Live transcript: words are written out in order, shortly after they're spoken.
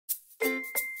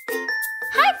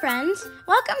friends!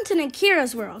 Welcome to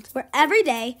Nakira's world, where every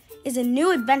day is a new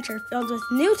adventure filled with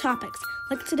new topics,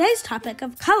 like today's topic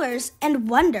of colors and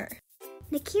wonder.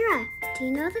 Nakira, do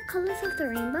you know the colors of the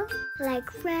rainbow?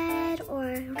 Like red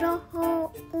or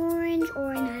rojo, orange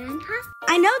or naranja?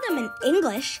 I know them in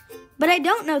English, but I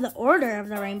don't know the order of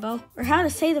the rainbow or how to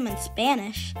say them in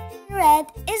Spanish. Red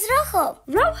is rojo.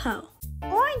 Rojo.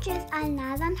 Orange is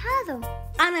anaranjado.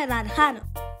 Anaranjado.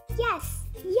 Yes,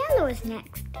 yellow is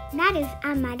next. That is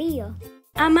amarillo.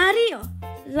 Amarillo,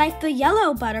 like the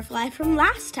yellow butterfly from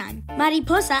last time.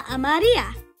 Mariposa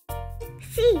amarilla.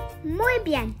 Sí, muy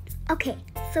bien. Okay,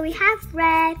 so we have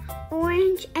red,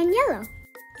 orange, and yellow.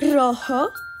 Rojo,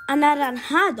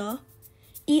 anaranjado,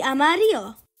 y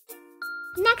amarillo.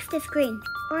 Next is green,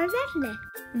 or verde.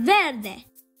 Verde.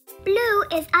 Blue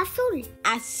is azul.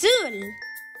 Azul.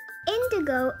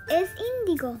 Indigo is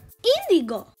indigo.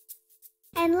 Indigo.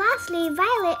 And lastly,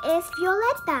 violet is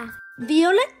violeta.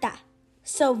 Violeta.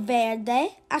 So verde,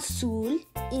 azul,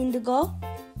 indigo,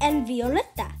 and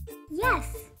violeta. Yes.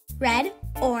 Red,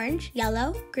 orange,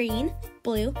 yellow, green,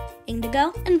 blue,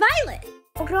 indigo, and violet.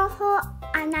 Rojo,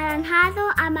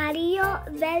 anaranjado, amarillo,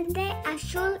 verde,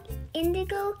 azul,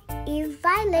 indigo, y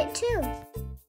violet too.